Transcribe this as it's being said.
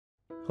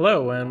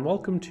Hello and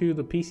welcome to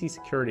the PC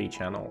Security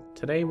channel.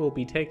 Today we'll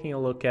be taking a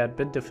look at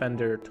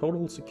Bitdefender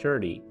Total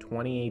Security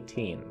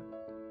 2018.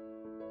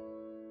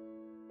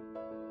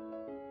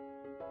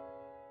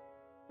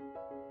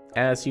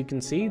 As you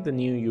can see, the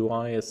new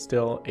UI is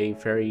still a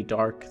very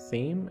dark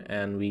theme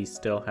and we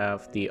still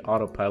have the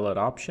autopilot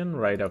option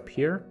right up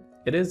here.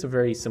 It is a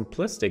very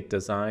simplistic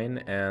design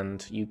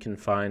and you can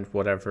find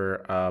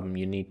whatever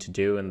you need to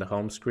do in the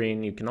home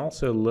screen. You can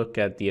also look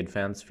at the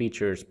advanced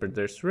features, but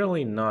there's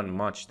really not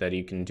much that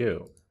you can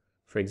do.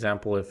 For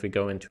example, if we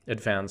go into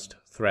advanced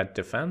threat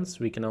defense,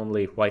 we can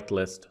only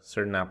whitelist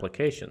certain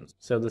applications.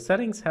 So the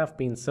settings have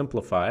been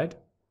simplified.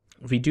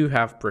 We do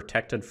have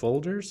protected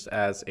folders,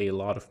 as a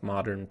lot of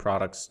modern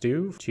products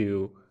do,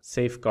 to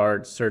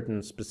safeguard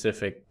certain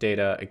specific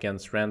data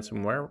against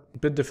ransomware.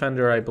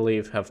 Bitdefender, I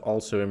believe, have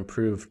also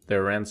improved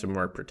their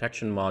ransomware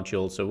protection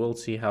module, so we'll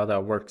see how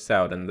that works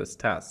out in this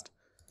test.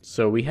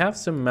 So we have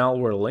some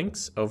malware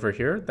links over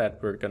here that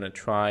we're going to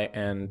try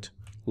and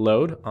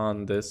load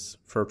on this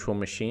virtual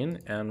machine,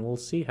 and we'll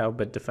see how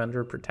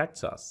Bitdefender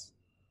protects us.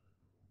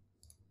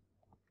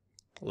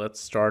 Let's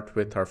start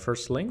with our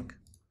first link.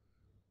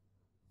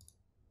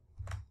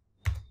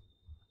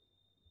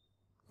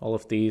 All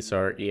of these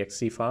are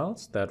exe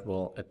files that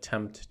will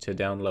attempt to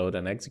download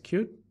and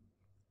execute.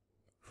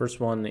 First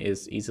one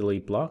is easily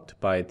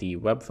blocked by the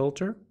web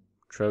filter,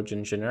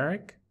 Trojan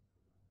generic.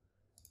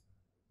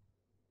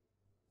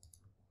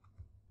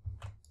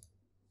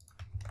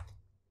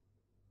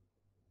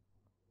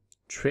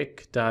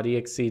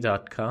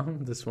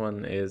 trick.exe.com. This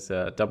one is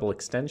a double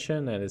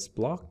extension and is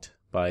blocked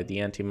by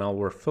the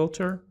anti-malware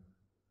filter.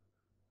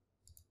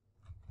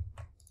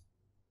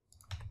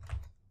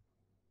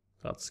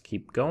 Let's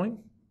keep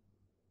going.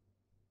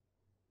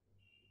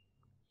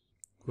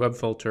 Web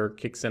filter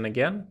kicks in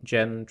again,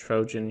 gen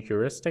Trojan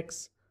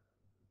heuristics.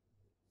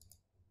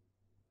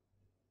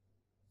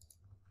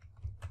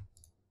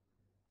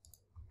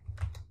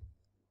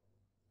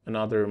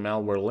 Another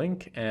malware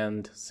link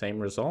and same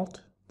result.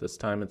 This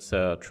time it's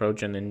a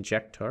Trojan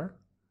injector.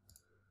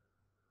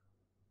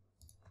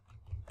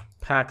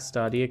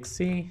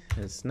 pax.exe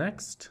is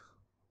next,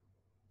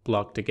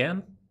 blocked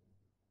again.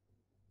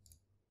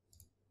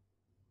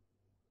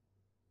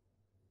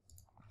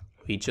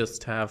 We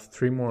just have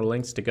 3 more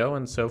links to go,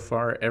 and so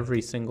far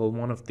every single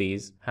one of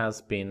these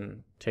has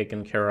been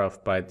taken care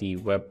of by the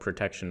web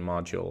protection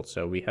module,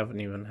 so we haven't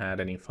even had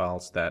any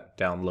files that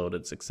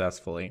downloaded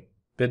successfully.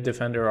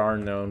 Bitdefender are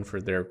known for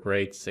their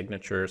great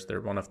signatures.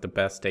 They're one of the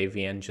best AV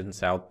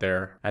engines out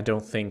there. I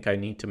don't think I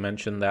need to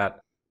mention that.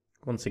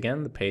 Once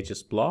again, the page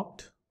is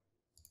blocked.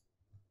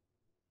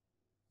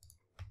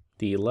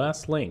 The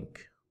last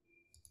link.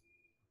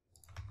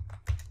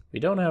 We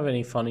don't have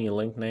any funny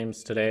link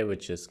names today,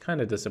 which is kind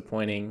of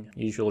disappointing.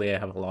 Usually I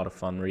have a lot of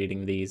fun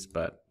reading these,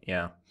 but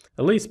yeah.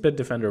 At least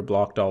Bitdefender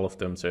blocked all of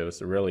them, so it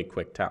was a really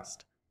quick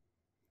test.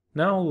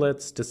 Now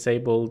let's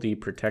disable the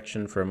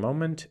protection for a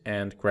moment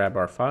and grab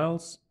our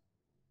files.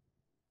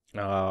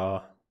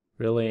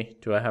 Really?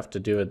 Do I have to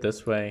do it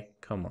this way?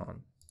 Come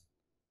on.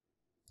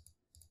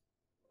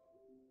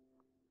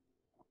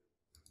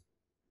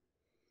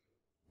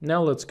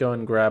 Now let's go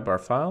and grab our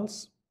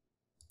files.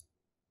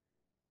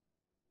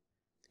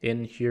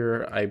 In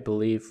here, I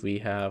believe we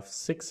have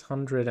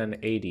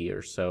 680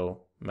 or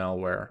so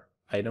malware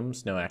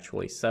items. No,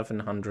 actually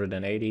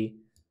 780.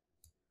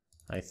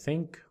 I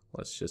think,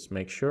 let's just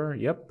make sure.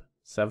 Yep,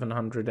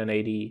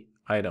 780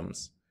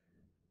 items.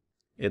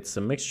 It's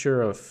a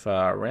mixture of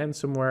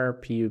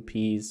ransomware,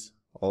 PUPs,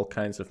 all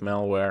kinds of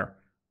malware,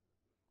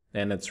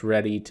 and it's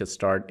ready to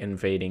start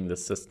invading the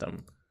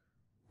system.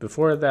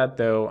 Before that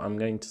though, I'm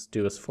going to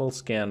do a full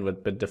scan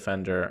with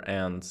Bitdefender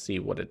and see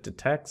what it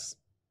detects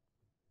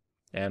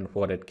and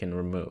what it can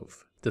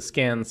remove. The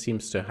scan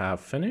seems to have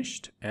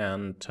finished,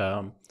 and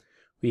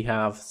we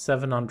have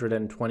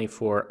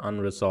 724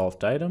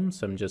 unresolved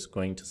items. I'm just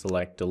going to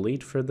select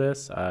delete for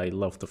this. I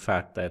love the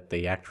fact that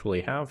they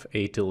actually have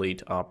a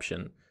delete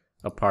option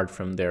apart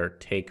from their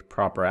take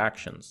proper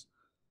actions.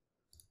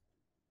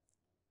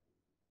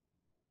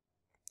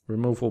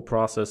 Removal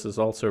process is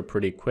also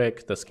pretty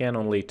quick. The scan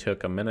only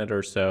took a minute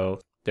or so.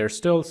 There's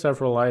still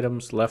several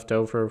items left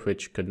over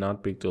which could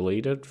not be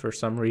deleted for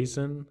some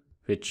reason,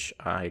 which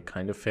I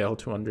kind of fail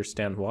to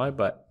understand why,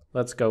 but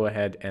let's go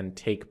ahead and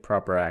take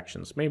proper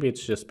actions. Maybe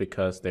it's just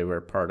because they were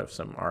part of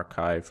some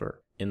archive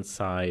or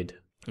inside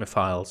a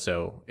file,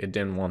 so it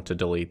didn't want to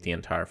delete the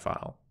entire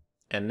file.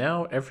 And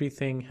now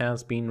everything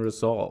has been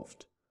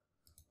resolved.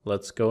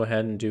 Let's go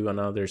ahead and do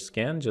another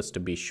scan just to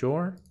be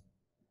sure.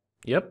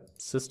 Yep,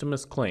 system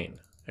is clean,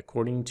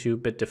 according to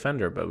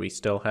Bitdefender, but we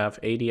still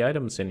have 80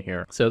 items in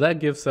here. So that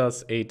gives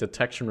us a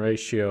detection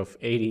ratio of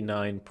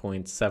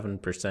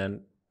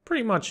 89.7%.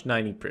 Pretty much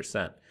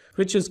 90%,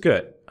 which is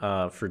good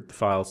for the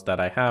files that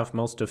I have.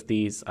 Most of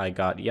these I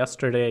got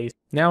yesterday.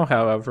 Now,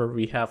 however,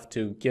 we have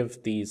to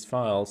give these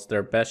files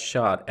their best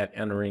shot at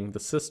entering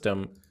the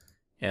system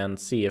and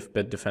see if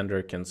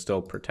Bitdefender can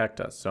still protect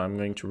us. So I'm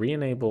going to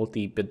re-enable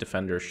the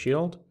Bitdefender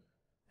shield.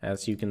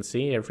 As you can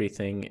see,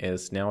 everything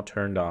is now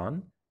turned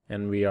on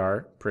and we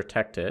are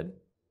protected.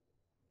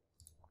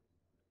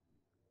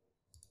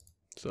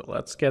 So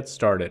let's get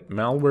started.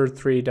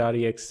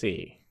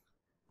 Malware3.exe.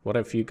 What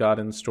have you got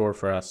in store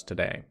for us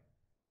today?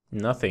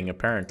 Nothing,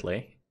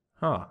 apparently.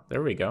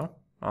 There we go.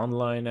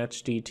 Online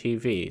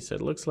HDTV. So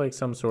it looks like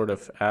some sort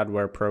of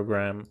adware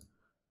program.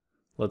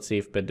 Let's see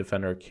if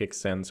Bitdefender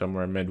kicks in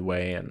somewhere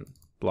midway and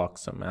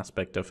blocks some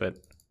aspect of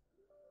it.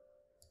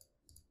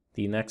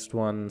 The next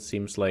one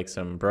seems like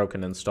some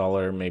broken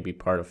installer. Maybe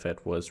part of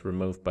it was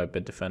removed by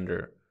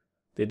Bitdefender.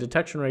 The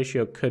detection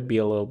ratio could be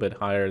a little bit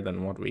higher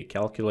than what we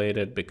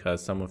calculated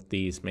because some of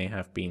these may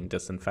have been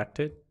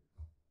disinfected.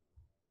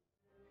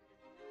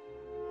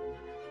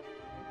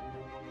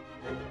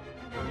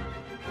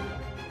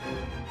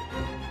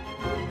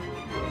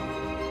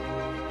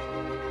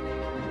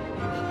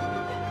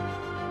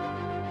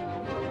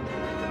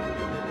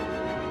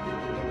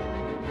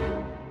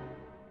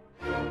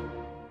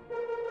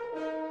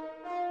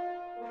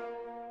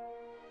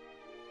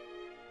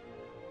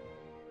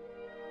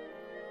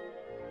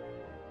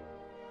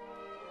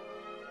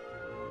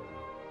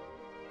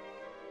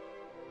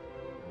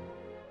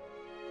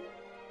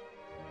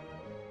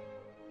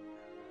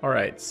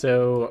 Alright,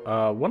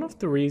 so one of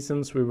the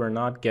reasons we were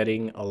not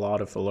getting a lot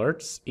of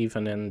alerts,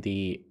 even in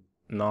the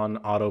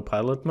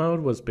non-autopilot mode,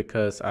 was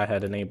because I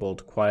had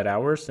enabled quiet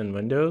hours in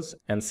Windows,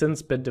 and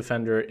since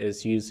Bitdefender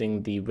is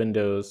using the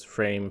Windows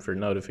frame for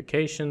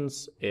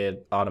notifications,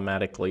 it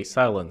automatically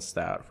silenced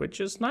that, which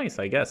is nice,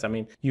 I guess. I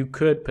mean, you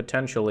could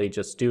potentially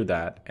just do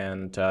that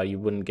and you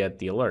wouldn't get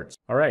the alerts.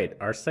 Alright,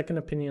 our second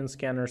opinion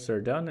scanners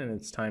are done and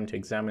it's time to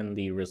examine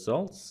the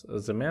results.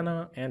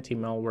 Zamana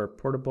Anti-Malware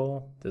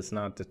Portable does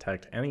not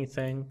detect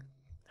anything.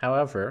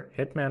 However,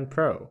 Hitman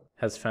Pro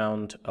has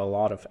found a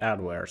lot of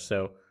adware.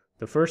 So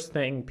the first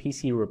thing,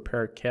 PC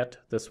Repair Kit,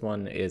 this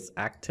one is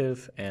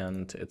active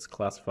and it's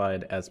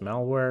classified as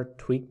malware,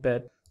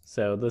 TweakBit,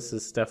 so this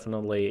is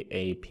definitely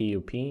a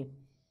PUP.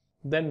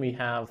 Then we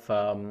have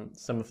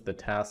some of the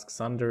tasks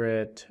under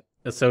it,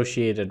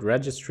 associated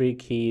registry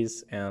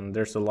keys, and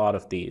there's a lot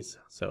of these,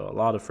 so a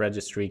lot of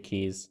registry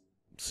keys.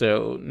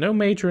 So no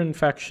major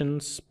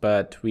infections,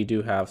 but we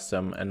do have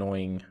some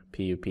annoying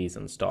PUPs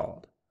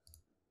installed.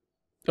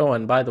 Oh,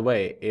 and by the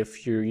way,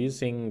 if you're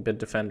using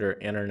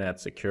Bitdefender Internet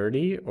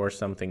Security or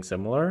something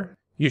similar,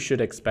 you should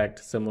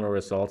expect similar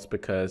results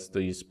because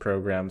these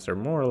programs are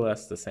more or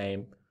less the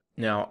same.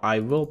 Now, I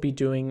will be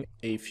doing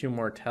a few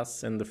more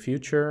tests in the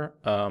future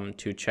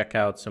to check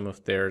out some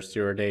of their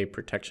zero-day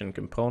protection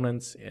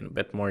components in a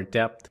bit more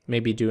depth,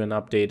 maybe do an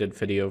updated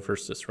video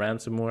versus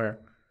ransomware.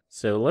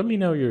 So let me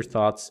know your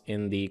thoughts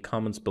in the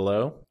comments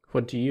below.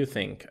 What do you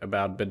think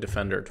about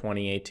Bitdefender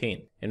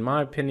 2018? In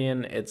my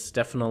opinion, it's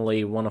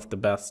definitely one of the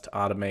best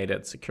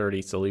automated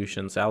security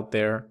solutions out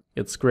there.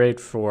 It's great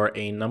for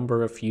a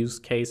number of use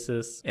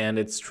cases, and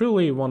it's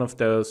truly one of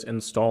those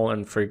install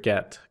and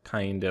forget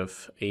kind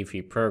of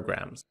AV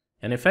programs.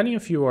 And if any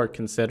of you are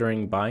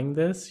considering buying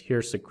this,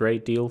 here's a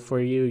great deal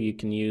for you. You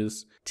can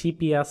use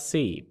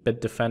TPSC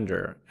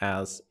Bitdefender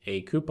as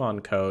a coupon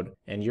code,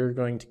 and you're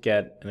going to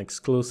get an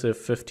exclusive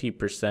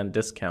 50%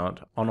 discount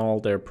on all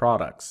their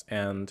products,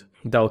 and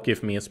they'll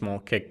give me a small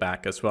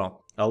kickback as well.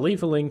 I'll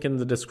leave a link in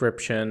the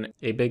description.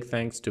 A big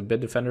thanks to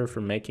Bitdefender for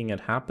making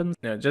it happen.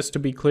 Now, just to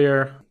be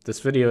clear,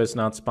 this video is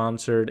not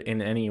sponsored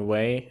in any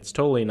way. It's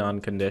totally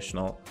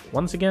non-conditional.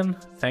 Once again,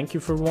 thank you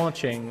for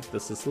watching.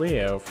 This is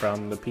Leo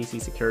from the PC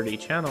Security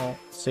channel.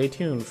 Stay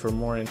tuned for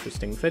more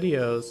interesting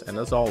videos, and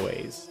as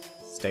always,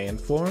 stay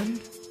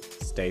informed,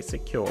 stay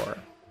secure.